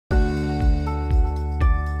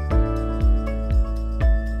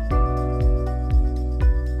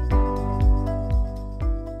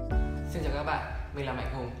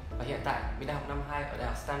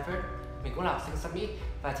Stanford. Mình cũng là học sinh xăm Mỹ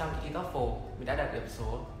và trong kỳ thi TOEFL mình đã đạt điểm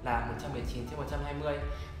số là 119/120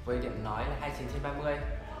 với điểm nói là 29/30.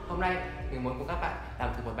 Hôm nay mình muốn cùng các bạn làm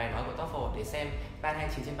thử một bài nói của TOEFL để xem ban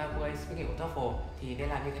 29/30 speaking của TOEFL thì nên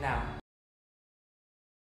làm như thế nào.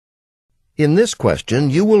 In this question,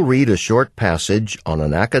 you will read a short passage on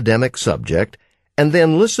an academic subject and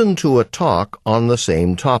then listen to a talk on the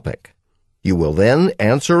same topic. You will then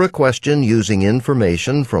answer a question using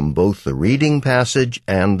information from both the reading passage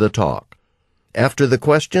and the talk. After the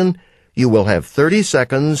question, you will have 30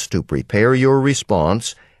 seconds to prepare your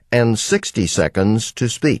response and 60 seconds to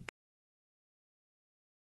speak.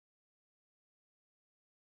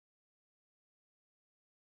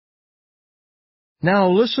 Now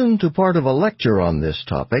listen to part of a lecture on this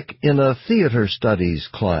topic in a theater studies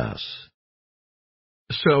class.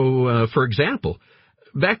 So, for example,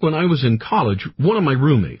 back when I was in college, one of my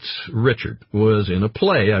roommates, Richard, was in a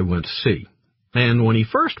play I went to see. And when he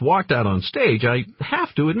first walked out on stage, I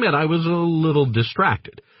have to admit I was a little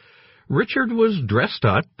distracted. Richard was dressed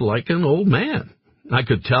up like an old man. I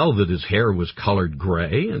could tell that his hair was colored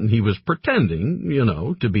gray, and he was pretending,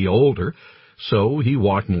 to be older, so he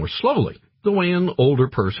walked more slowly, the way an older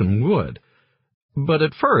person would. But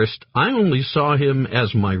at first, I only saw him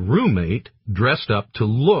as my roommate dressed up to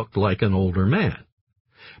look like an older man.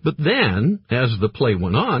 But then, as the play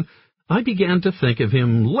went on, I began to think of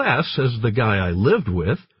him less as the guy I lived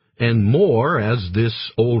with, and more as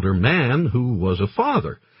this older man who was a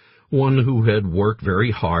father, one who had worked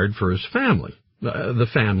very hard for his family, the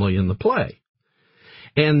family in the play.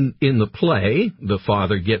 And in the play, the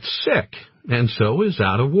father gets sick, and so is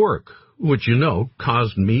out of work, which,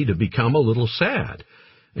 caused me to become a little sad.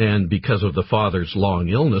 And because of the father's long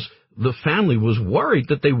illness, the family was worried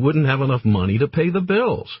that they wouldn't have enough money to pay the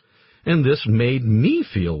bills. And this made me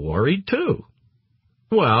feel worried, too.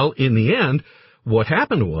 Well, in the end, what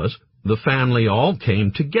happened was the family all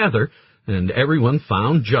came together, and everyone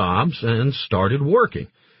found jobs and started working.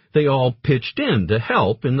 They all pitched in to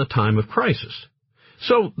help in the time of crisis.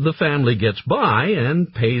 So the family gets by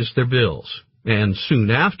and pays their bills. And soon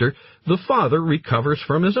after, the father recovers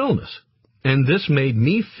from his illness. And this made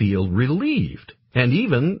me feel relieved, and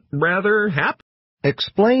even rather happy.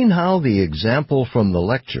 Explain how the example from the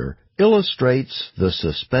lecture illustrates the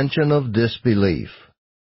suspension of disbelief.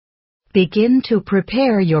 Begin to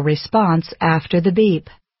prepare your response after the beep.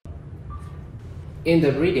 In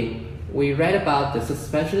the reading, we read about the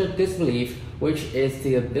suspension of disbelief, which is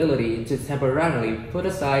the ability to temporarily put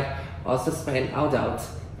aside or suspend our doubts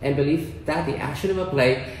and believe that the action of a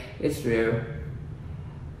play is real.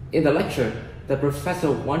 In the lecture, the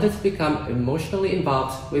professor wanted to become emotionally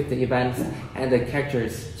involved with the events and the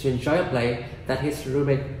characters to enjoy a play that his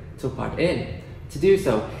roommate took part in. To do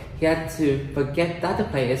so, he had to forget that the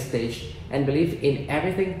play is staged and believe in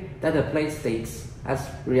everything that the play states as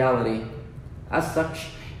reality. As such,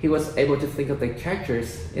 he was able to think of the characters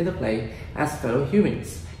in the play as fellow humans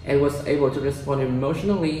and was able to respond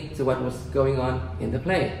emotionally to what was going on in the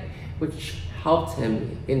play, which helped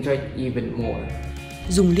him enjoy it even more.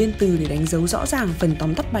 Dùng liên từ để đánh dấu rõ ràng phần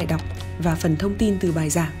tóm tắt bài đọc và phần thông tin từ bài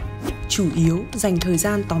giảng. Chủ yếu dành thời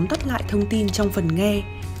gian tóm tắt lại thông tin trong phần nghe,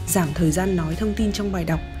 giảm thời gian nói thông tin trong bài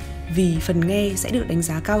đọc, vì phần nghe sẽ được đánh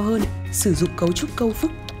giá cao hơn. Sử dụng cấu trúc câu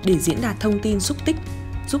phức để diễn đạt thông tin xúc tích,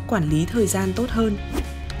 giúp quản lý thời gian tốt hơn.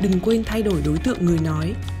 Đừng quên thay đổi đối tượng người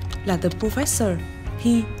nói là the professor,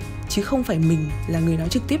 he, chứ không phải mình là người nói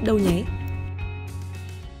trực tiếp đâu nhé.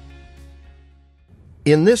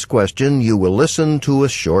 In this question, you will listen to a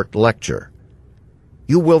short lecture.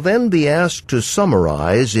 You will then be asked to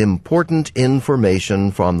summarize important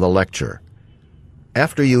information from the lecture.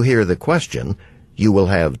 After you hear the question, you will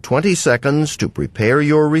have 20 seconds to prepare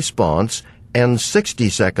your response and 60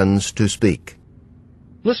 seconds to speak.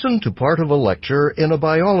 Listen to part of a lecture in a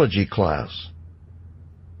biology class.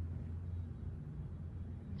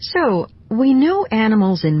 So, we know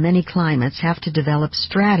animals in many climates have to develop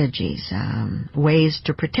strategies, ways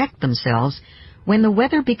to protect themselves when the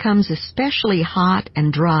weather becomes especially hot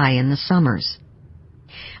and dry in the summers.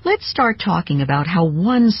 Let's start talking about how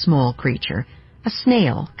one small creature, a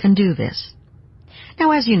snail, can do this.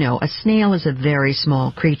 Now, as you know, a snail is a very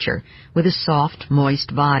small creature with a soft,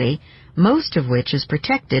 moist body, most of which is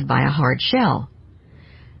protected by a hard shell.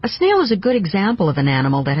 A snail is a good example of an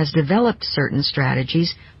animal that has developed certain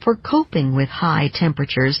strategies for coping with high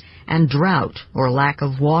temperatures and drought or lack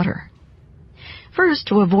of water. First,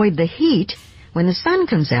 to avoid the heat, when the sun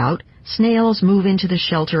comes out, snails move into the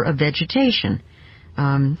shelter of vegetation,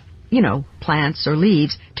 plants or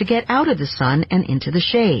leaves, to get out of the sun and into the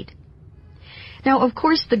shade. Now, of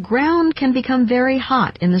course, the ground can become very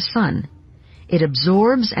hot in the sun. It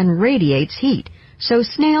absorbs and radiates heat, so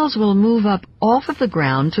snails will move up off of the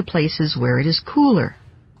ground to places where it is cooler.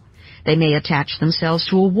 They may attach themselves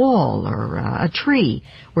to a wall or a tree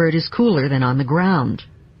where it is cooler than on the ground.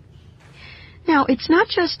 Now, it's not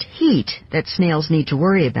just heat that snails need to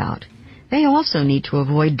worry about. They also need to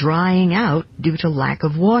avoid drying out due to lack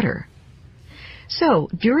of water. So,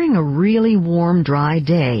 during a really warm, dry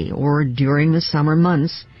day or during the summer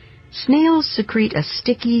months, snails secrete a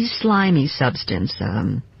sticky, slimy substance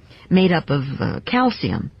made up of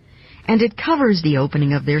calcium, and it covers the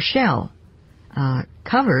opening of their shell,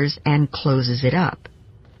 covers and closes it up.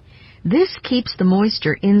 This keeps the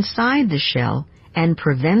moisture inside the shell and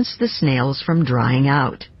prevents the snails from drying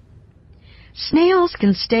out. Snails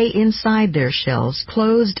can stay inside their shells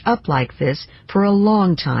closed up like this for a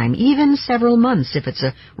long time, even several months if it's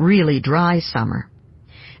a really dry summer.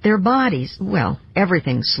 Their bodies, well,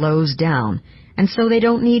 everything slows down, and so they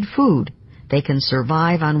don't need food. They can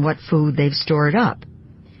survive on what food they've stored up.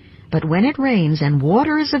 But when it rains and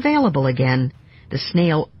water is available again, the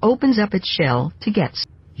snail opens up its shell to get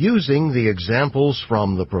some. Using the examples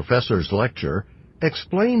from the professor's lecture,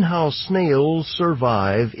 explain how snails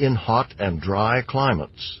survive in hot and dry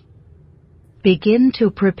climates. Begin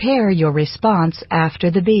to prepare your response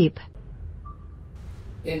after the beep.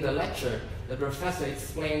 In the lecture, the professor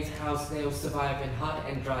explains how snails survive in hot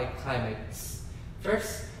and dry climates.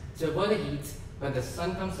 First, to avoid the heat, when the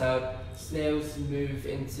sun comes out, snails move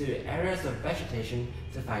into areas of vegetation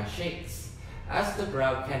to find shades. As the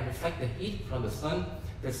ground can reflect the heat from the sun,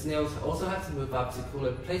 the snails also have to move up to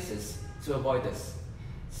cooler places to avoid this.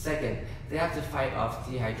 Second, they have to fight off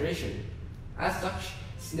dehydration. As such,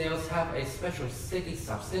 snails have a special sticky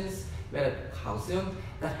substance made of calcium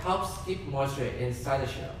that helps keep moisture inside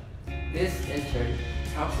the shell. This, in turn,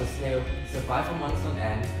 helps the snail survive for months on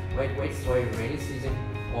end while it waits for a rainy season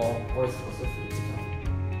or for its source of food to come.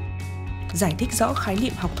 Giải thích rõ khái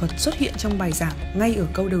niệm học thuật xuất hiện trong bài giảng ngay ở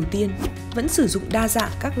câu đầu tiên, vẫn sử dụng đa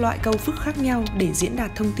dạng các loại câu phức khác nhau để diễn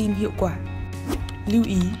đạt thông tin hiệu quả. Lưu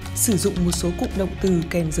ý, sử dụng một số cụm động từ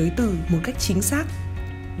kèm giới từ một cách chính xác.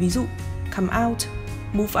 Ví dụ, come out,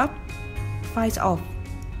 move up, fight off,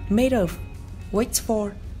 made of, wait for.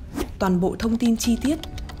 Toàn bộ thông tin chi tiết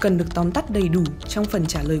cần được tóm tắt đầy đủ trong phần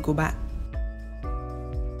trả lời của bạn.